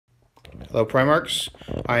Hello Primarchs.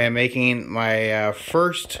 I am making my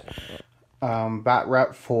first bat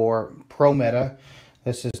rep for Pro Meta.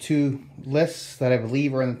 This is two lists that I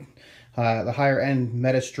believe are in the higher end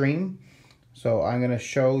meta stream. So I'm going to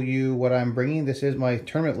show you what I'm bringing. This is my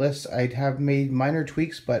tournament list. I have made minor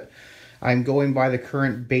tweaks, but I'm going by the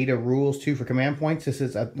current beta rules too for command points. This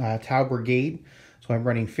is a Tau Brigade. So I'm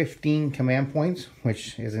running 15 command points,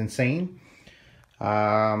 which is insane.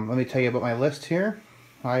 Let me tell you about my list here.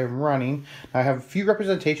 I have a few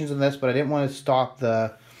representations in this, but I didn't want to stop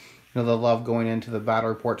the the love going into the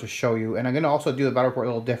battle report to show you. And I'm going to also do the battle report a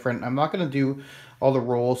little different. I'm not going to do all the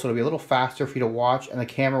rolls, so it'll be a little faster for you to watch, and the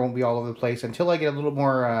camera won't be all over the place until I get a little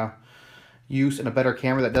more use and a better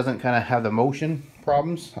camera that doesn't kind of have the motion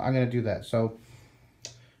problems. I'm going to do that. So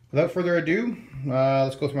without further ado,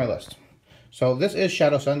 let's go through my list. So this is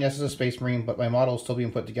Shadow Sun. Yes, it's a Space Marine, but my model is still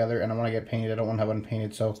being put together, and I want to get painted. I don't want to have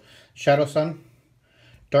unpainted. So Shadow Sun,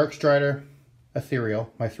 Dark Strider, Ethereal,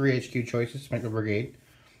 my 3 HQ choices to make the brigade.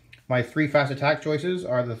 My 3 fast attack choices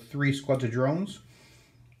are the 3 squads of drones,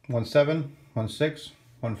 1-7, 1-6,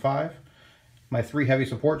 1-5. My 3 heavy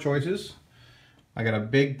support choices. I got a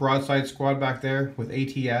big broadside squad back there with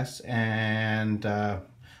ATS and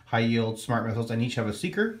high yield smart missiles, and each have a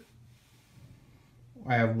seeker.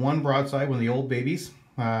 I have 1 broadside, one of the old babies.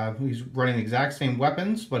 He's running the exact same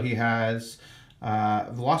weapons, but he has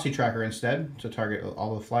velocity tracker instead to target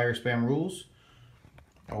all the flyer spam rules.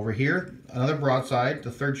 Over here, another broadside, the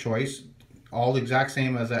 3rd choice, all the exact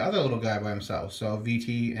same as that other little guy by himself. So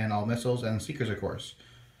VT and all missiles and seekers, of course.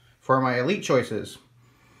 For my elite choices,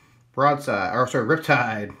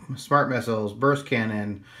 Riptide, smart missiles, burst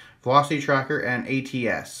cannon, velocity tracker, and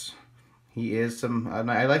ATS. He is some.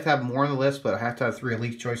 I like to have more on the list, but I have to have 3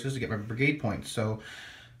 elite choices to get my brigade points. So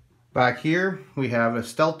back here, we have a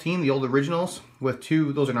stealth team, the old originals, with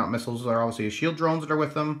 2, those are not missiles, they're obviously shield drones that are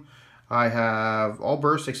with them. I have all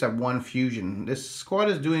bursts except 1 fusion. This squad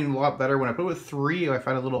is doing a lot better. When I put it with 3, I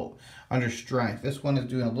find a little under strength. This one is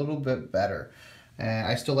doing a little bit better. And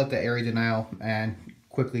I still like the area denial and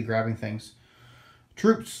quickly grabbing things.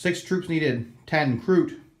 Troops, 6 troops needed. 10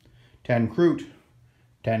 Kroot, 10 Kroot,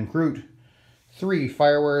 10 Kroot. 3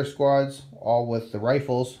 Fireware squads, all with the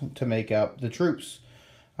rifles to make up the troops.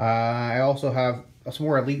 I also have some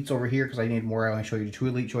more elites over here because I need more. I want to show you 2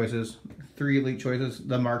 elite choices, 3 elite choices.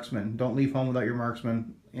 The marksman. Don't leave home without your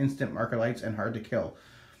marksman. Instant marker lights and hard to kill.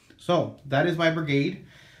 So that is my brigade.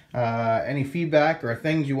 Any feedback or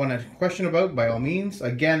things you want to question about, by all means.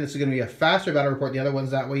 Again, this is going to be a faster battle report than the other ones.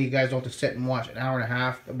 That way you guys don't have to sit and watch an hour and a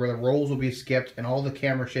half where the rolls will be skipped and all the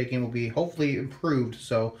camera shaking will be hopefully improved.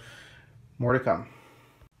 So more to come.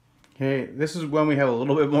 Okay, this is when we have a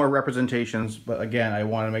little bit more representations, but again, I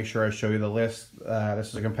want to make sure I show you the list. This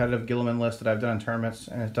is a competitive Guilliman list that I've done in tournaments,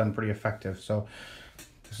 and it's done pretty effective. So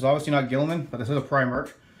this is obviously not Guilliman, but this is a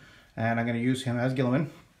Primarch, and I'm going to use him as Guilliman,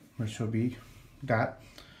 which will be that.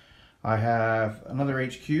 I have another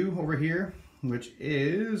HQ over here, which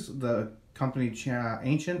is the company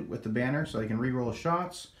Ancient with the banner, so they can reroll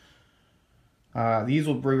shots. These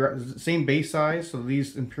will be the same base size, so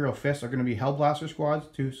these Imperial Fists are going to be Hellblaster squads,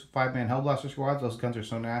 2 5-man Hellblaster squads. Those guns are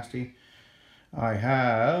so nasty. I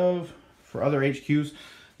have, for other HQs,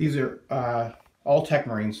 these are all Tech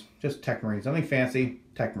Marines, just Tech Marines, nothing fancy,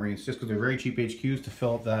 Tech Marines, just because they're very cheap HQs to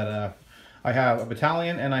fill up that. I have a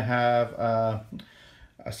battalion and I have a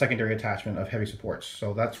secondary attachment of heavy supports,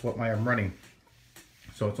 so that's what I'm running.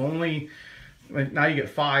 So it's only, now you get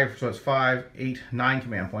 5, so it's 5, 8, 9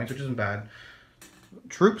 command points, which isn't bad.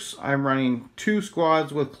 Troops, I'm running 2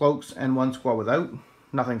 squads with cloaks and 1 squad without.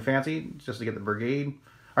 Nothing fancy, just to get the brigade.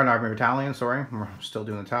 Or no, my battalion, sorry. I'm still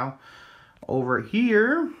doing the Tau. Over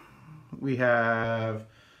here, we have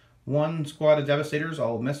 1 squad of Devastators,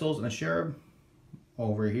 all with missiles, and a Cherub.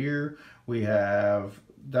 Over here, we have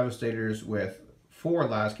Devastators with 4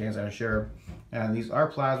 las cannons and a Cherub. And these are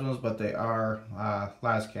plasmas, but they are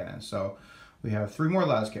las cannons. So we have 3 more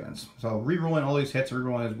las cannons. So rerolling all these hits,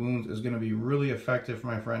 rerolling his wounds is going to be really effective for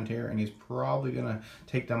my friend here, and he's probably going to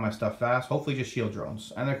take down my stuff fast. Hopefully just shield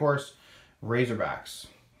drones. And of course, Razorbacks,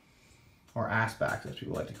 or Assbacks as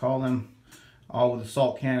people like to call them, all with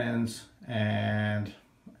assault cannons and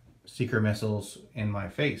seeker missiles in my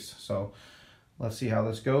face. So let's see how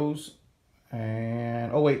this goes.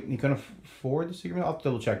 And oh wait, you can afford the seeker missile? I'll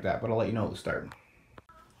double check that, but I'll let you know at the start.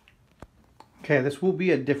 Okay, this will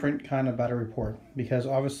be a different kind of battle report because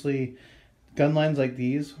obviously gun lines like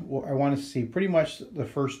these, I want to see pretty much the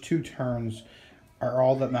first 2 turns are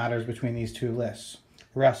all that matters between these 2 lists.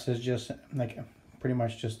 The rest is just like pretty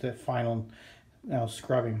much just the final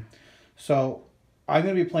scrubbing. So I'm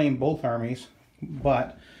going to be playing both armies,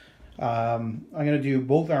 but I'm going to do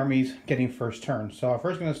both armies getting first turn. So I'm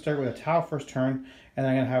first going to start with a Tau first turn, and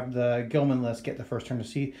then I'm going to have the Guilliman list get the first turn to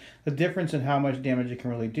see the difference in how much damage it can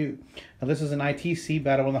really do. Now this is an ITC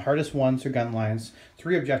battle, one of the hardest ones for gun lines.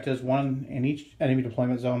 3 objectives, 1 in each enemy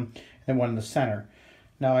deployment zone, and 1 in the center.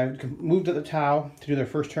 Now I've moved at the Tau to do their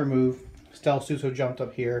first turn move. Stealth Suso jumped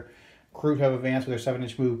up here. Crew have advanced with their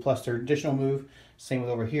 7-inch move plus their additional move. Same with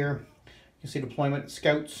over here. You see deployment,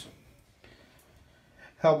 scouts,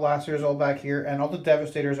 Hellblasters all back here, and all the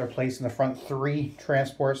Devastators are placed in the front 3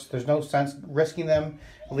 transports. There's no sense risking them,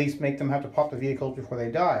 at least make them have to pop the vehicles before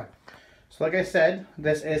they die. So like I said,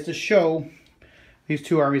 this is to show these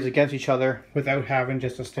 2 armies against each other without having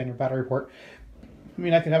just a standard battle report. I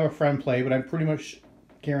mean, I could have a friend play, but I pretty much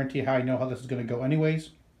guarantee how I know how this is going to go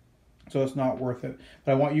anyways. So it's not worth it.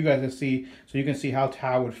 But I want you guys to see, so you can see how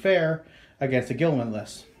Tau would fare against the Guilliman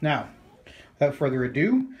list. Now, without further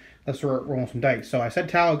ado, let's roll some dice. So I said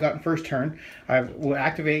Tau got in first turn. I will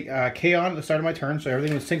activate Kaon at the start of my turn, so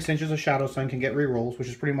everything with 6 inches of Shadow Sun can get rerolls, which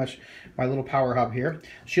is pretty much my little power hub here.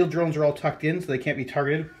 Shield drones are all tucked in, so they can't be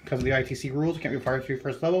targeted because of the ITC rules. Can't be fired through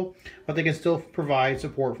first level, but they can still provide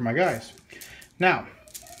support for my guys. Now,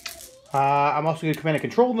 I'm also going to command a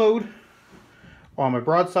control node on my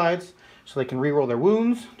broadsides, so they can reroll their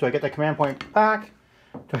wounds. Do I get that command point back?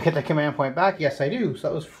 Do I get that command point back? Yes, I do. So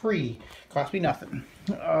that was free. Cost me nothing.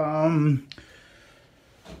 I'm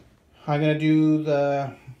gonna do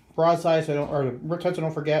the broadside, so or the riptide, so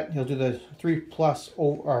don't forget. He'll do the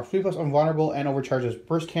 3+ invulnerable and overcharges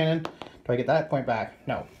burst cannon. Do I get that point back?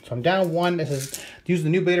 No. So I'm down 1. This is use the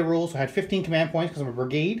new beta rules. So I had 15 command points because I'm a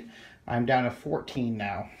brigade. I'm down to 14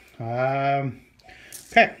 now.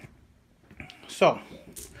 Okay. So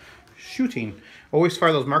shooting. Always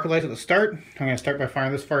fire those marker lights at the start. I'm going to start by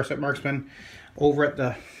firing this far set marksman over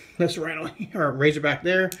at this rhino or razorback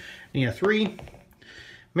there. Need a 3.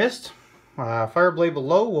 Missed. Fire blade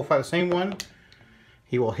below. We'll fire the same one.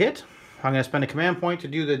 He will hit. I'm going to spend a command point to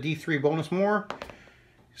do the D3 bonus more.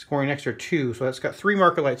 Scoring an extra 2. So that's got 3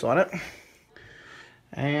 marker lights on it.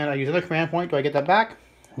 And I use another command point. Do I get that back?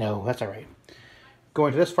 No, that's alright.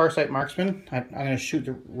 Going to this far sight marksman. I'm going to shoot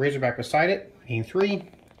the razorback beside it. Aim 3.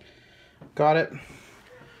 Got it.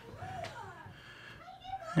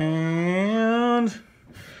 And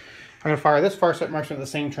I'm going to fire this far sight marksman at the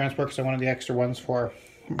same transport because I wanted the extra ones for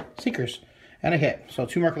seekers. And a hit. So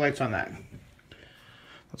 2 marker lights on that.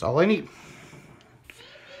 That's all I need.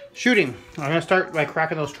 Shooting. I'm going to start by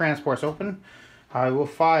cracking those transports open. I will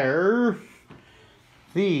fire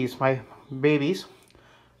these, my babies.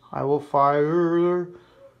 I will fire...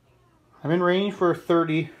 I'm in range for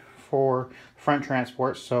 30 for front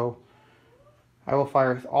transports, so I will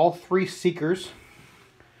fire all 3 seekers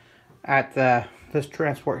at this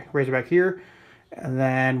transport razorback here, and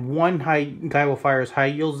then 1 guy will fire his high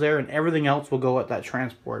yields there, and everything else will go at that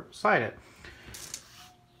transport beside it.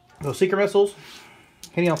 Those seeker missiles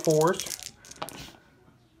hitting on 4s,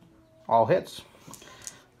 all hits.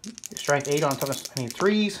 Strength 8 on toughness. I need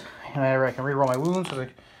 3s, and I can reroll my wounds with a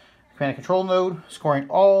command and control node, scoring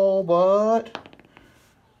all but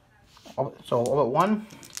 1.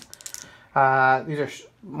 These are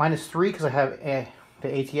 -3 because I have the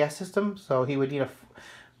ATS system, so he would need a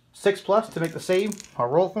 6+ to make the save. I'll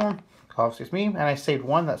roll for him. Obviously it's me, and I saved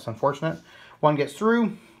 1. That's unfortunate. 1 gets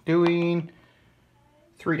through, doing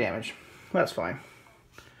 3 damage. That's fine.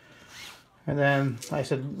 And then I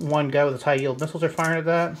said 1 guy with his high yield missiles are firing at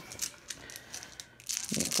that.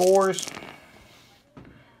 4s.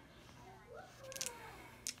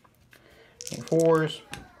 4s.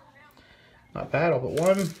 Not bad, all but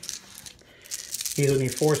 1. These will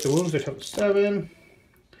need 4s to wounds, they're tough 7.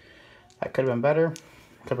 That could have been better.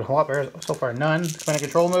 Could have been a lot better. So far, none. Command and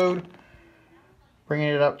control mode. Bringing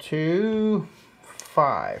it up to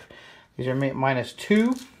 5. These are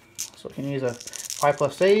 -2. So he needs a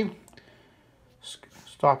 5+ save.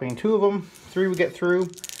 Stopping 2 of them. 3 we get through.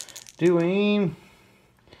 Doing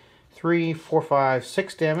 3, 4, 5,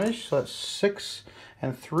 6 damage. So that's 6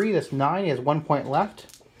 and 3. That's 9. He has 1 point left.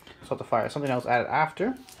 So I'll have to fire something else added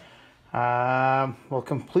after. We'll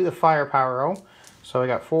complete the firepower row. So I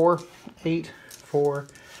got 4, 8, 4,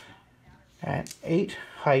 and 8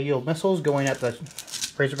 high yield missiles going at the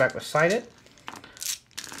razorback beside it.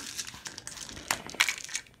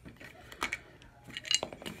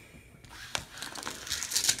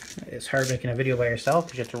 It's hard making a video by yourself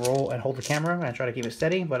because you have to roll and hold the camera and try to keep it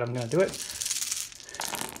steady, but I'm going to do it.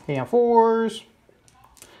 Hitting on 4s.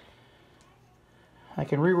 I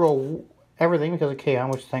can reroll everything because of Kaon,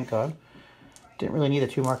 which thank God. Didn't really need the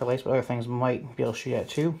 2 marker lights, but other things might be able to shoot at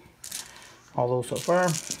too. All those so far.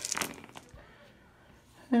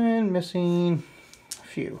 And missing a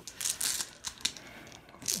few.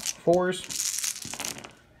 4s.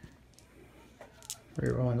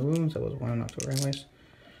 Rerolling the wounds. That was 1 in October anyways.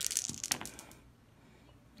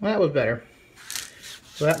 Well, that was better.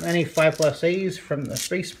 So that many 5+ saves from the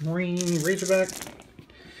Space Marine Razorback.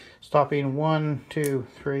 Stopping 1, 2,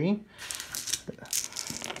 3.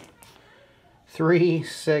 3,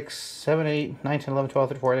 6, 7, 8, 9, 10, 11, 12,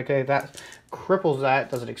 13, 14. Okay, that cripples that.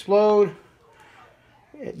 Does it explode?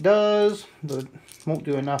 It does, but won't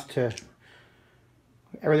do enough to...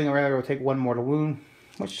 Everything around will take 1 mortal wound,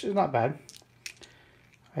 which is not bad.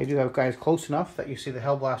 I do have guys close enough that you see the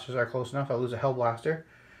Hell Blasters are close enough. I'll lose a Hell Blaster.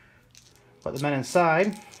 But the men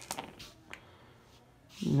inside,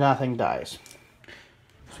 nothing dies.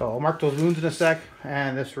 So I'll mark those wounds in a sec,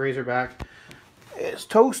 and this Razorback is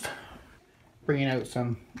toast. Bringing out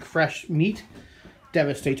some fresh meat.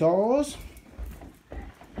 Devastators.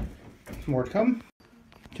 More to come.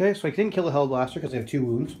 Okay, so I didn't kill the Hell Blaster because they have 2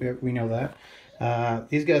 wounds. We know that.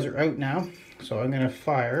 These guys are out now, so I'm going to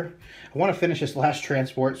fire. I want to finish this last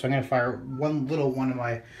transport, so I'm going to fire one little one of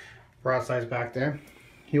my broadsides back there.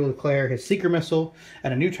 He will declare his Seeker Missile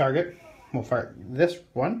at a new target. We'll fire this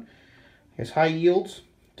one. His high yields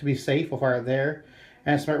to be safe. We'll fire it there.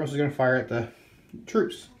 And Smart Missile is going to fire at the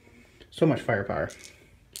troops. So much firepower.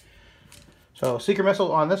 So Seeker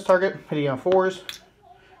Missile on this target, hitting on 4s.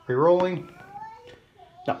 Rerolling.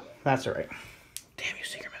 No, that's alright. Damn you,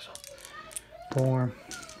 Seeker Missile. 4,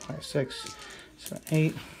 5, 6, 7,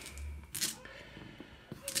 8.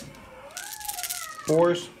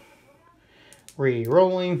 4s.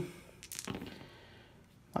 Re-rolling.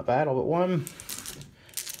 Not bad, all but 1.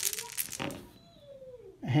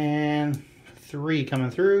 And 3 coming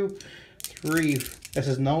through. 3. This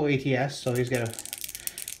is no ATS, so he's got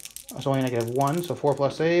it's only -1, so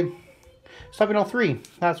 4+ save. Stopping all 3.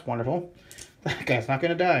 That's wonderful. That guy's not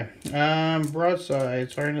going to die.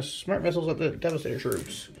 Broadsides firing the Smart Missiles at the Devastator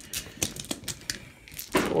troops.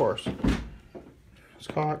 Of course.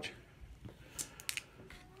 Scotch.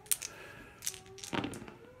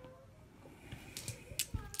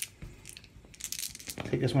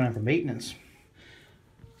 Take this one in for maintenance.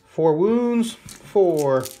 4 wounds,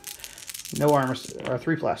 4, no armor, or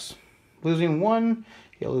 3+. Losing 1,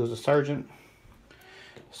 he'll lose a sergeant.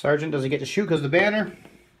 Sergeant, does he get to shoot because of the banner?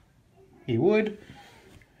 He would.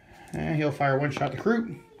 And he'll fire 1 shot to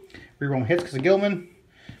Kroot. Reroll hits because of Guilliman.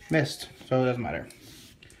 Missed, so it doesn't matter.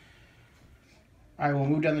 I will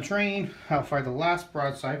move down the train. I'll fire the last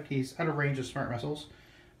broadside. He's out of range of Smart Missiles,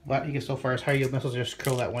 but he can still fire his high yield missiles to just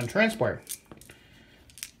kill that 1 transport.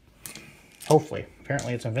 Hopefully.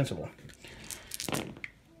 Apparently it's invincible.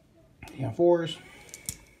 Yeah, 4s.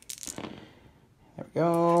 There we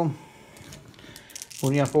go.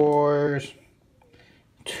 Wounding on 4s.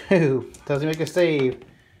 2. Doesn't make a save.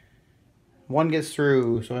 1 gets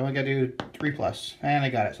through, so I only got to do 3+. And I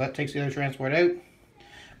got it. So that takes the other transport out.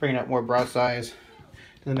 Bringing up more broadsides.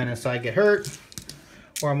 The men inside get hurt.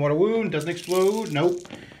 Or a mortal wound. Doesn't explode. Nope.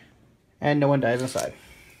 And no one dies inside.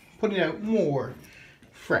 Putting out more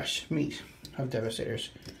fresh meat of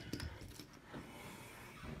Devastators.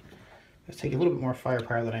 Let's take a little bit more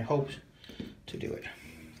firepower than I hoped to do it.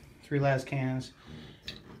 3 las cannons,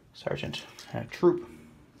 sergeant, and a troop.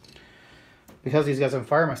 Because these guys on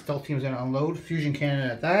fire, my stealth team's going to unload. Fusion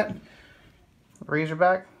cannon at that.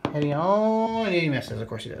 Razorback heading on, and he misses. Of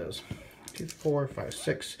course he does. 2, 4, 5,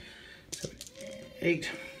 6, 7, 8,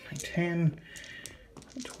 9, 10,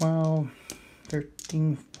 12,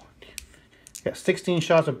 13, 14. Got 16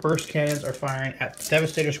 shots of burst cannons are firing at the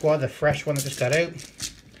Devastator squad, the fresh one that just got out.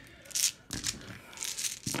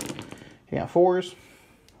 Yeah, 4s.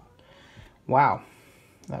 Wow,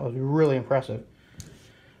 that was really impressive.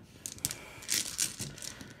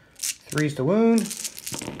 3s to wound.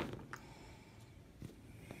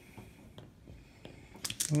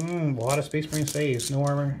 A lot of Space Marine saves. No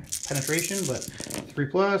armor penetration, but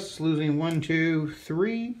 3+. Losing 1, 2,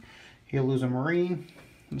 3. He'll lose a Marine,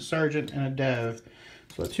 a Sergeant, and a Dev.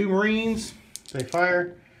 So 2 Marines, they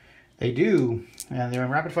fire. They do. And they're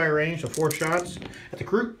in rapid fire range, so 4 shots at the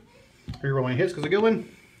Kroot. Rerolling hits because of Guilliman.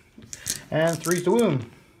 And 3s to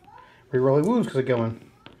wound. Rerolling wounds because of Guilliman.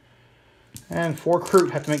 And 4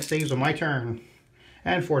 Kroot have to make saves on my turn.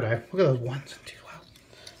 And 4 die. Look at those 1s and 2s. Wow.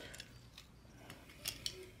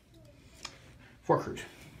 4 Kroot.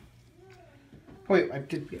 Oh, wait, I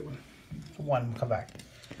did get 1. 1 come back.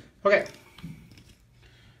 Okay.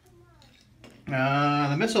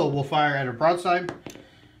 The missile will fire at a broadside.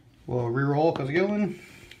 We'll reroll because of Guilliman.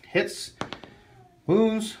 Hits.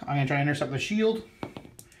 Wounds. I'm going to try to intercept the shield.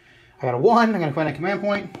 I got a 1. I'm going to find a command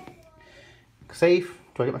point. Safe.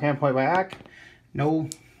 Do I get my command point by act? No.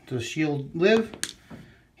 Does the shield live?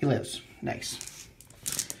 He lives. Nice.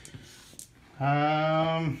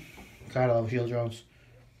 God, I love shield drones.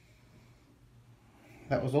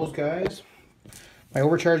 That was those guys. My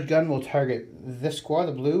overcharged gun will target this squad,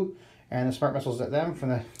 the blue, and the smart missiles at them from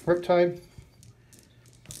the Riptide.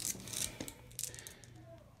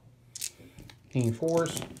 Gain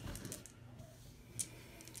 4s.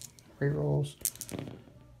 Rerolls.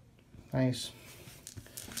 Nice.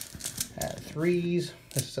 Add 3s.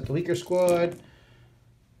 This is at the weaker squad.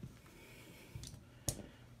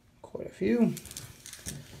 Quite a few.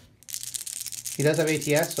 He does have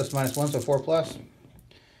ATS, so it's -1, so 4+.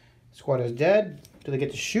 Squad is dead. Do they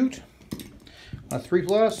get to shoot? On a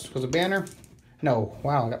 3+ was a banner. No.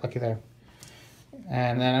 Wow, I got lucky there.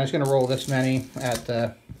 And then I'm just going to roll this many at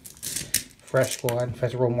the fresh squad. If I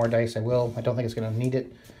have to roll more dice, I will. I don't think it's going to need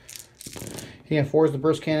it. He 4 is the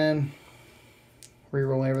burst cannon.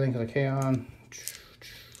 Reroll everything to the K-on.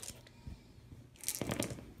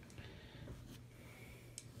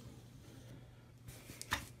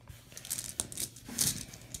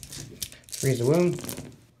 Freeze the wound.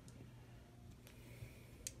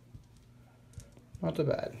 Not too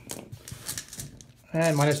bad.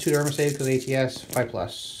 And -2 to armor save because ATS,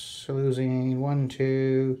 5+. So losing 1,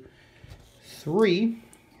 2, 3.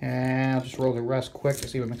 And I'll just roll the rest quick to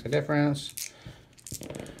see what makes a difference.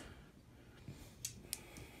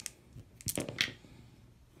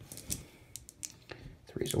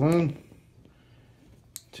 Three's a wound.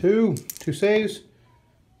 2 saves.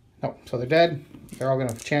 No, so they're dead. They're all going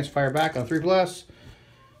to chance fire back on 3+.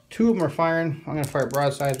 2 of them are firing. I'm going to fire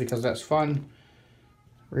broadsides because that's fun.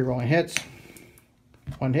 Rerolling hits.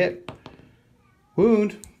 1 hit.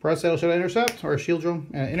 Wound. Broadside should intercept, or shield drone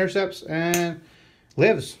intercepts and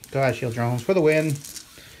lives. God, shield drones for the win.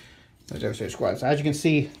 There's Devastator squads. As you can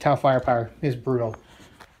see, Tau firepower is brutal.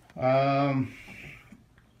 I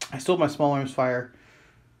still have my small arms fire,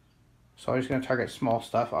 so I'm just going to target small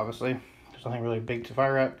stuff. Obviously, there's nothing really big to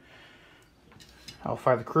fire at. I'll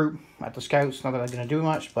fire the crew at the scouts. Not that I'm going to do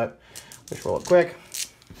much, but just roll it quick.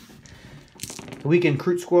 The weekend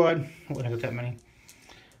Crute squad. I wouldn't have got that many.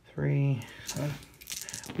 3.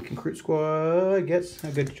 Weekend Crute squad gets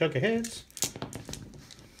a good chunk of hits.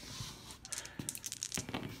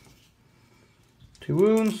 2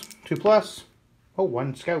 wounds. 2+. Oh,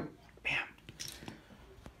 1 scout. Bam.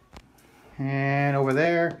 And over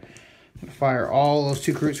there, I'm gonna fire all those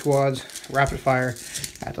 2 Crute squads. Rapid fire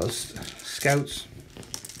at those scouts.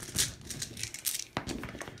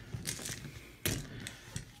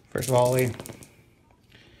 First volley.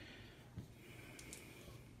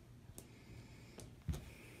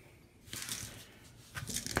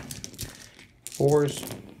 Fours.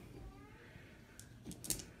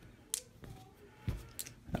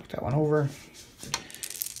 Knock that one over.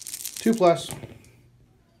 2+.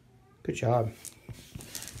 Good job.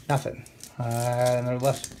 Nothing. Another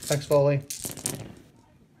next volley.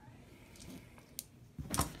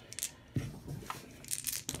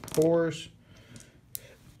 Fours.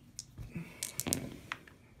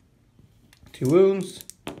 2 wounds.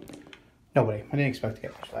 Nobody. I didn't expect to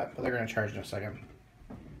get much of that, but they're going to charge in a second.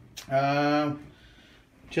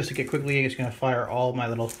 Just to get quickly, I'm just going to fire all my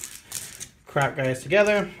little crap guys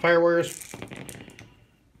together. Fire warriors.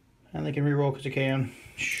 And they can reroll because they can.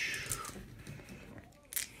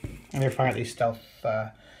 And they're firing these stealth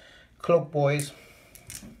cloak boys.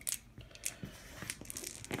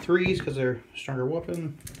 3s because they're stronger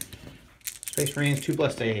weapon. Space Marines,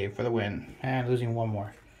 2+ save for the win. And losing 1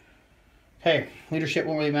 more. Hey, leadership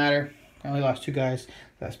won't really matter. I only lost 2 guys.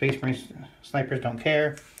 The Space Marines snipers don't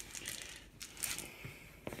care.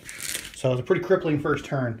 So it's a pretty crippling first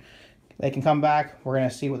turn. They can come back. We're going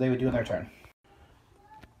to see what they would do in their turn.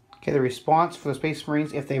 Okay, the response for the Space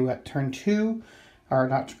Marines, if they were at turn 2, are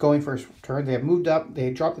not going first turn, they have moved up,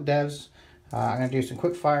 they dropped the devs. I'm going to do some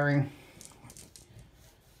quick firing.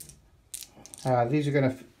 These are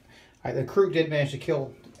going to... the crew did manage to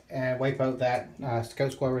kill and wipe out that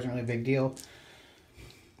scout squad. Wasn't really a big deal.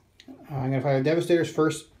 I'm going to fire the Devastators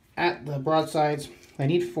first at the broadsides. I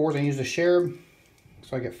need 4s. I use the Cherub.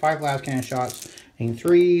 So I get 5 las cannon shots. I need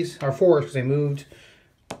 3s, or 4s because they moved.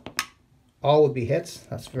 All would be hits.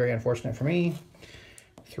 That's very unfortunate for me.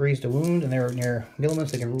 3s to wound, and they're near Guilliman,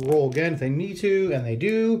 so they can roll again if they need to, and they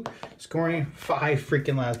do. Scoring 5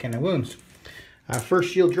 freaking las cannon wounds.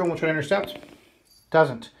 First shield drone will try to intercept.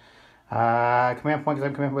 Doesn't. Command point because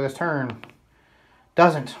I'm command point this turn.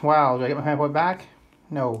 Doesn't. Wow, do I get my command point back?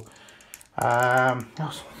 No.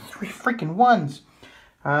 Those 3 freaking 1s.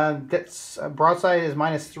 That's broadside is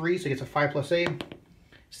 -3, so it gets a 5+ save.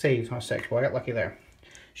 Saves on 6. Well, I got lucky there.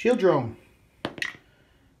 Shield drone.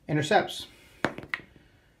 Intercepts.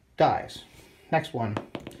 Dies. Next one.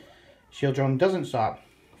 Shield drone doesn't stop.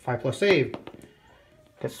 5+ save.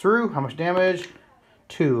 Gets through. How much damage?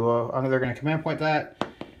 2. They're going to command point that.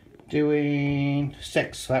 Doing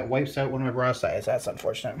 6. So that wipes out one of my broadsides. That's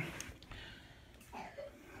unfortunate.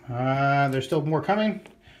 There's still more coming.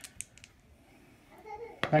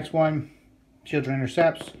 Next one, shield drone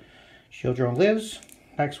intercepts. Shield drone lives.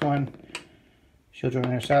 Next one, shield drone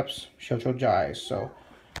intercepts. Shield drone dies. So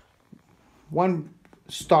 1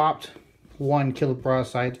 stopped, 1 killed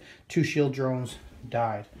broadside, 2 shield drones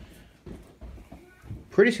died.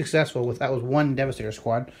 Pretty successful with that. Was 1 Devastator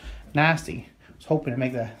squad. Nasty. I was hoping to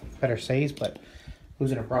make the better saves, but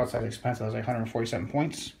losing a broadside is expensive. That was like 147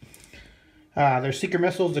 points. There's seeker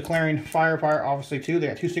missiles declaring firepower, obviously too. They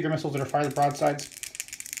got 2 seeker missiles that are fire the broadsides.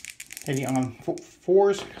 Hitting on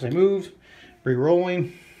 4s because I moved.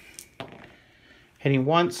 Re-rolling. Hitting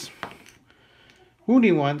once.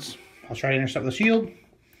 Wounding once. I'll try to intercept the shield.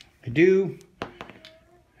 I do.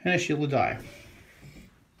 And a shield will die.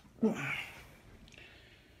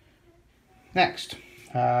 Next.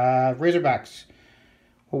 Razorbacks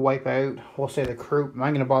will wipe out. We'll say the crew. I'm not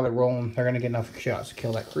going to bother rolling. They're going to get enough shots to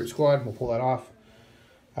kill that crew squad. We'll pull that off.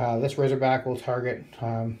 This Razorback will target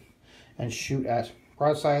and shoot at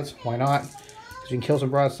broadsides. Why not? Because you can kill some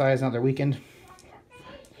broadsides now they're weakened.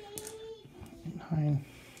 9,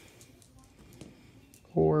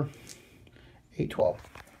 4, 8, 12.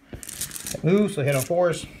 It moves, so hit on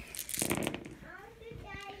 4s.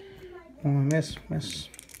 Miss.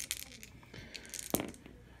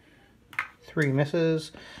 3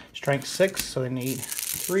 misses. Strength 6, so they need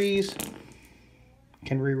 3s.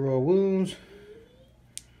 Can reroll wounds.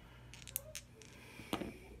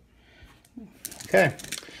 Okay,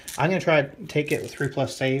 I'm going to try to take it with 3+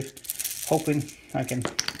 save, hoping I can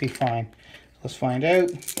be fine. Let's find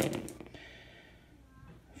out.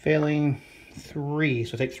 Failing 3,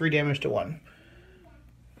 so take 3 damage to 1.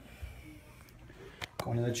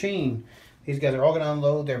 Going to the chain. These guys are all going to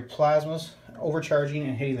unload their plasmas, overcharging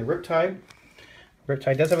and hitting the Riptide.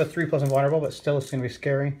 Riptide does have a 3+ invulnerable, but still it's going to be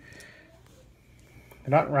scary. They're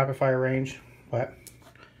not in rapid fire range, but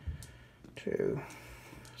 2,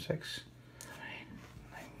 6.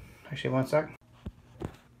 Actually, 1 sec.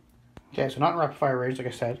 Okay, so not in rapid fire range, like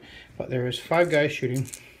I said, but there's 5 guys shooting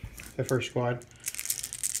the first squad.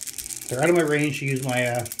 They're out of my range to use my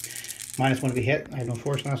 -1 to be hit. I have no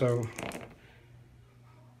force now, so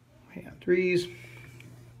yeah, 3s.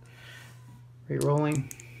 Re-rolling.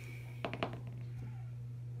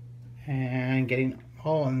 And getting,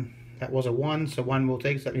 oh, and that was a 1, so 1 will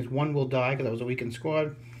take, so that means 1 will die because that was a weakened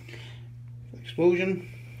squad. Explosion.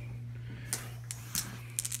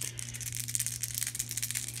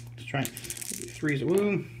 Trying 3 is a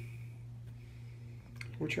wound.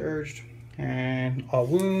 We're charged. And all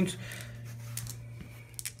wounds.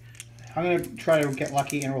 I'm going to try to get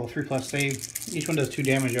lucky and roll a 3+ save. Each one does 2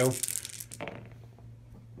 damage, though.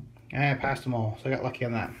 And I passed them all, so I got lucky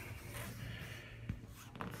on that.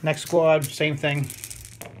 Next squad, same thing.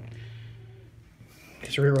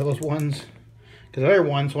 Just reroll those 1s. Because they're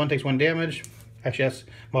 1, so 1 takes 1 damage. Actually, that's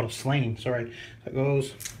model slain, sorry. That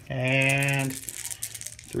goes. And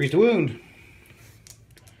 3's the wound.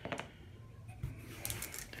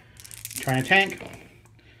 Trying to tank.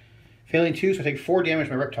 Failing 2, so I take 4 damage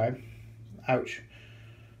from my Riptide. Ouch.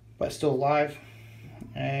 But still alive.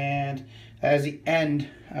 And that is the end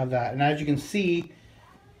of that. And as you can see,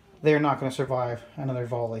 they're not going to survive another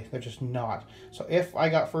volley. They're just not. So if I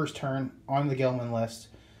got first turn on the Guilliman list,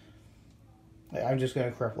 I'm just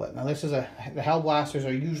going to cripple it. Now this is the Hellblasters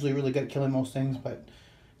are usually really good at killing most things, but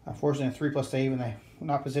unfortunately a 3+ save and they're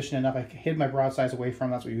not positioned enough. I hid my broadsides away from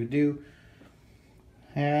them. That's what you would do.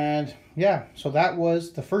 And yeah, so that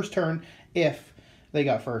was the first turn if they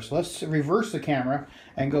got first. So let's reverse the camera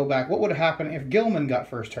and go back. What would have happened if Guilliman got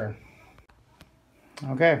first turn?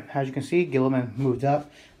 Okay, as you can see, Guilliman moved up.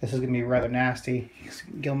 This is going to be rather nasty.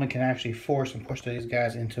 Guilliman can actually force and push these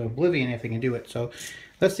guys into oblivion if they can do it. So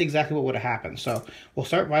let's see exactly what would have happened. So we'll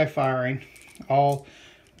start by firing all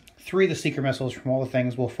 3 of the seeker missiles from all the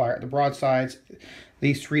things. We'll fire at the broadsides.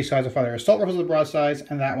 These 3 sides will fire their assault rifles at the broadsides,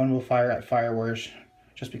 and that one will fire at fire warriors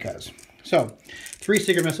just because. So 3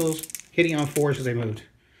 seeker missiles hitting on 4s because they moved.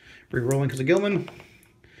 Re-rolling because of Guilliman.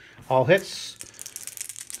 All hits.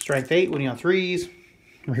 Strength 8, winning on 3s.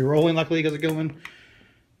 Re-rolling luckily because of Guilliman.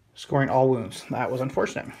 Scoring all wounds. That was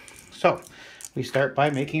unfortunate. So we start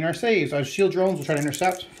by making our saves. Our shield drones will try to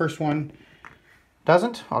intercept. First one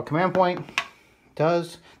doesn't. I'll command point.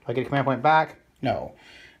 Does. Do I get a command point back? No.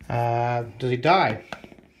 Does he die?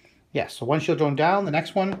 Yes. So 1 shield drone down. The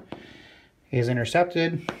next one is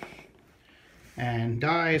intercepted and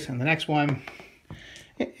dies. And the next one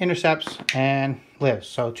intercepts and lives.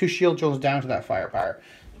 So 2 shield drones down to that firepower.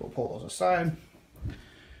 We'll pull those aside.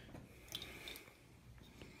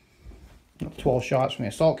 12 shots from the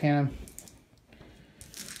assault cannon.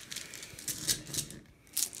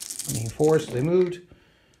 Main force, they moved.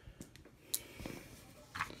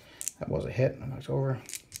 That was a hit, and that's over.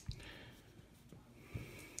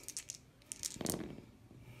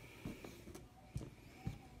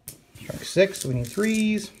 Strike 6, so we need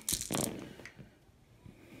 3s.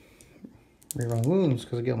 Reroll wounds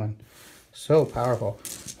because of Guilliman. So powerful.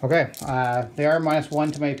 Okay, they are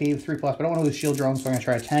 -1 to my AP, 3+, but I don't want to lose shield drones, so I'm going to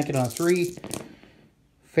try to tank it on 3.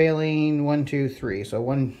 Failing 1, 2, 3. So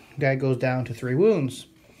one guy goes down to 3 wounds.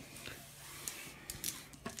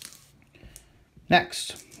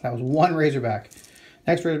 Next, that was 1 Razorback.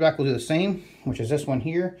 Next Razorback will do the same, which is this one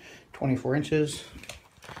here, 24 inches.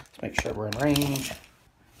 Let's make sure we're in range.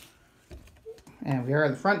 And we are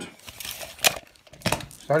in the front.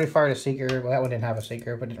 So I already fired a Seeker. Well, that one didn't have a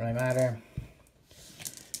Seeker, but it didn't really matter.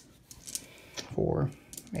 4,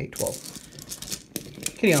 8, 12.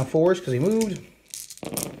 Kitty on 4s because he moved.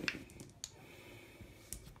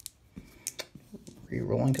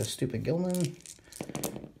 Re-rolling because stupid Guilliman.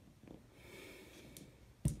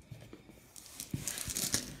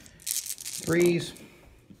 Threes.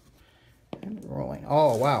 And rolling.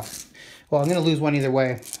 Oh, wow. Well, I'm going to lose one either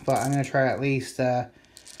way, but I'm going to try at least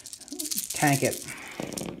tank it.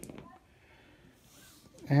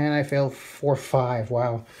 And I failed 4, 5.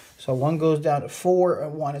 Wow. So 1 goes down to 4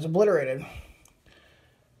 and 1 is obliterated.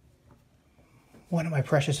 One of my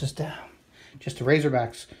precious is down. Just the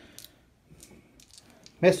Razorbacks.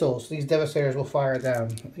 Missiles. These Devastators will fire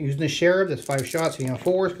down. Using the Sheriff, that's 5 shots, hitting on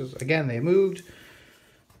 4s, because again, they moved.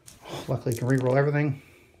 Oh, luckily, you can reroll everything.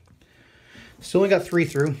 Still only got 3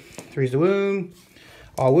 through. 3's the wound.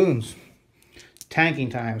 All wounds.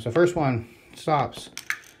 Tanking time. So first one stops.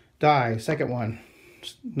 Die. Second one.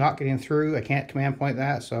 Not getting through. I can't command point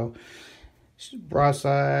that, so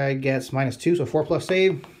broadside gets -2, so 4+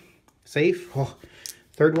 save. Safe. Oh.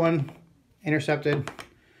 Third one, intercepted.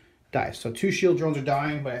 Dies. So 2 shield drones are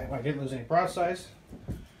dying, but I didn't lose any broadsides.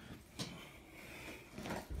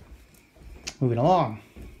 Moving along.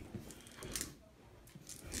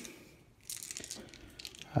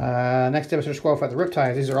 Next Devastator Squad fight the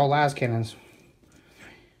Riptides. These are all las cannons.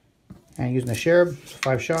 And using the Sheriff,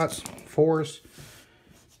 5 shots, 4s.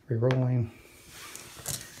 Rerolling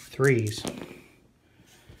 3s.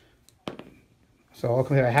 So I'll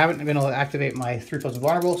come here. I haven't been able to activate my 3+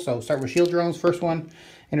 vulnerable, so start with shield drones. First one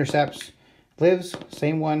intercepts, lives.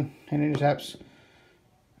 Same one and intercepts,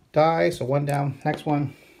 die. So 1 down. Next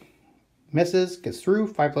one misses, gets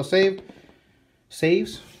through. 5+ save,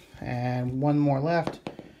 saves, and 1 more left.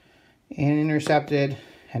 And intercepted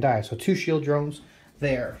and dies. So 2 shield drones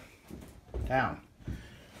there. Down.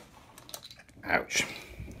 Ouch.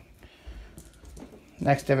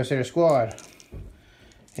 Next Devastator Squad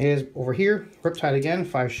is over here. Riptide again,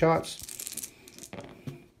 5 shots.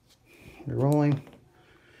 Rerolling.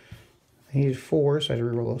 I needed 4, so I had to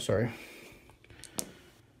reroll those, sorry.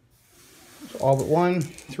 So all but 1,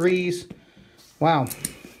 3s. Wow.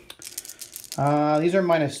 These are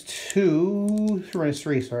 -2,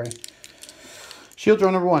 -3, sorry. Shield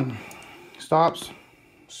drone number 1. Stops.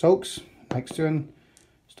 Soaks. Next one.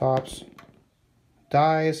 Stops.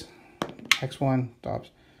 Dies. Next one. Stops.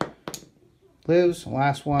 Lives.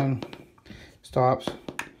 Last one. Stops.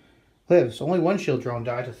 Lives. Only 1 shield drone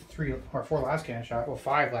died to 3 or 4 last cannon shot. Well,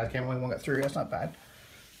 5 last cannon. Only 1 got through. That's not bad.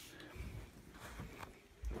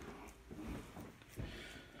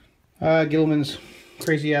 Guilliman's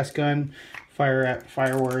crazy ass gun. Fire at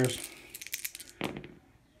Fire Warriors.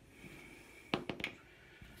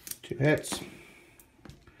 2 hits.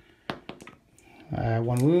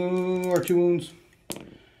 1 wound or 2 wounds.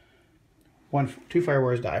 2 Fire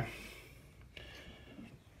Warriors die.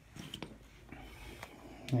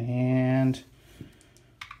 And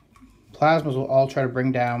plasmas will all try to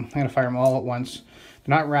bring down. I'm going to fire them all at once.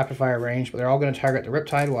 They're not rapid fire range, but they're all going to target the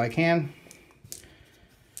Riptide while I can.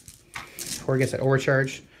 Before it gets that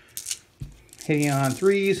overcharge. Hitting on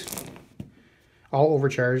 3s. All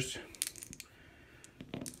overcharged.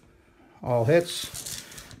 All hits.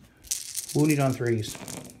 Wounded on 3s.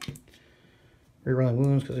 Rerolling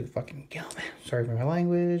wounds because of fucking Guilliman. Sorry for my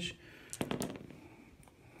language.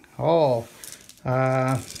 Oh.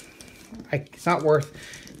 It's not worth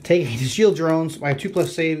taking the shield drones. My 2+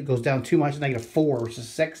 save goes down too much. -4, which is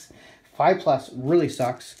 6. 5+ really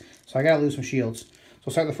sucks. So I gotta lose some shields. So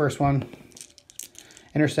we'll start the first one.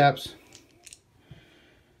 Intercepts.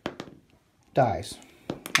 Dies.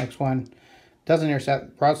 Next one. Doesn't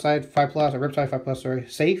intercept. Broadside, 5+, or Riptide, 5+, sorry.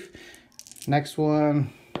 Safe. Next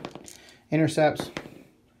one. Intercepts.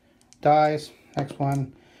 Dies. Next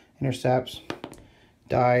one. intercepts,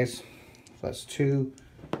 dies. So that's 2.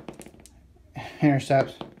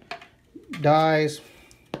 Intercepts, dies,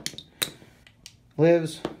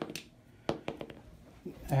 lives,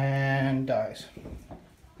 and dies.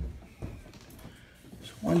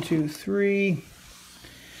 So 1, 2, 3,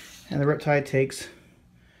 and the Riptide takes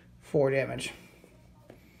 4 damage.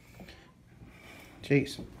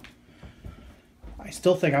 Jeez. I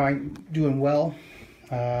still think I'm doing well.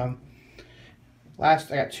 I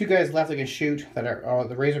got 2 guys left I can shoot that are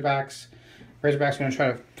the Razorbacks. Razorbacks going to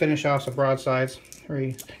try to finish off some broadsides.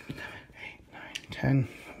 3, 7, 8, 9, 10,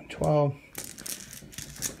 12.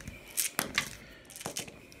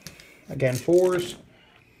 Again, 4s.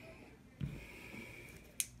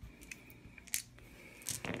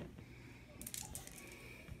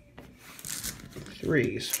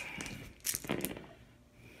 Threes.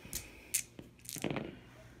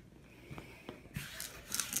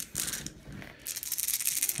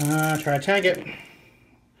 Try to tag it.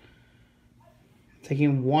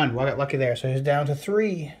 Taking 1. Well, I got lucky there, so he's down to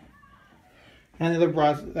 3. And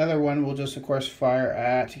the other one will just, of course, fire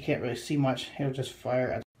at. You can't really see much. It'll just fire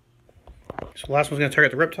at. So the last one's going to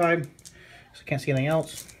target the Riptide. So I can't see anything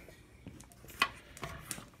else.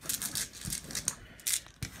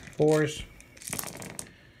 4s.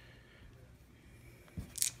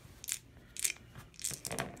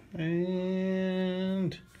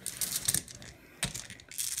 And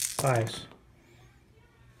 5s.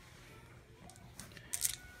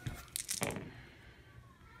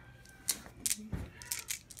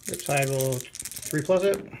 Riptide will 3+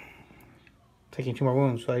 it, taking 2 more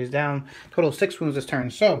wounds. So he's down. Total 6 wounds this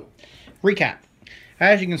turn. So, recap.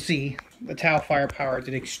 As you can see, the Tau Firepower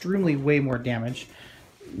did extremely way more damage.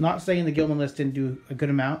 Not saying the Guilliman list didn't do a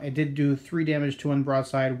good amount. It did do 3 damage to 1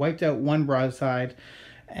 broadside, wiped out 1 broadside,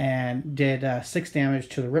 and did 6 damage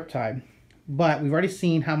to the Riptide. But we've already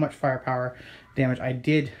seen how much firepower damage I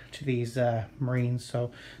did to these Marines.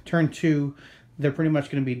 So turn 2, they're pretty much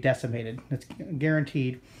going to be decimated. It's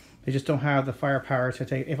guaranteed. They just don't have the firepower to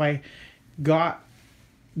take. If I got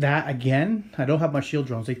that again, I don't have my shield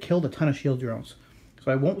drones. They killed a ton of shield drones.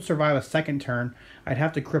 So I won't survive a second turn. I'd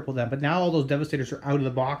have to cripple them. But now all those Devastators are out of the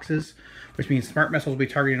boxes, which means Smart Missiles will be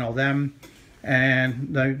targeting all them.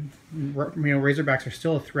 And the Razorbacks are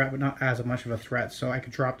still a threat, but not as much of a threat. So I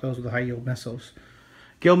could drop those with the high yield missiles.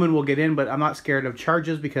 Guilliman will get in, but I'm not scared of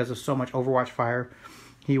charges because of so much Overwatch fire.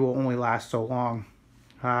 He will only last so long.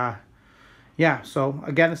 Yeah, so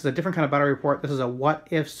again, this is a different kind of battle report. This is a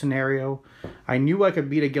what-if scenario. I knew I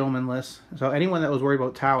could beat a Guilliman list. So anyone that was worried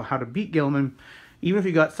about Tau, how to beat Guilliman, even if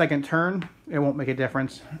you got second turn, it won't make a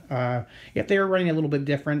difference. If they were running a little bit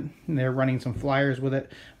different, and they're running some flyers with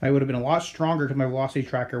it, I would have been a lot stronger because my velocity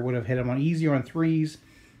tracker would have hit them on easier on 3s.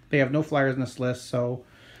 They have no flyers in this list, so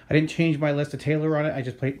I didn't change my list to tailor on it. I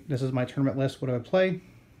just played, this is my tournament list, what I would play,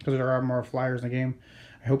 because there are more flyers in the game.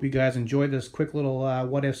 I hope you guys enjoyed this quick little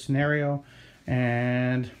what-if scenario,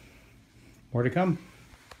 and more to come.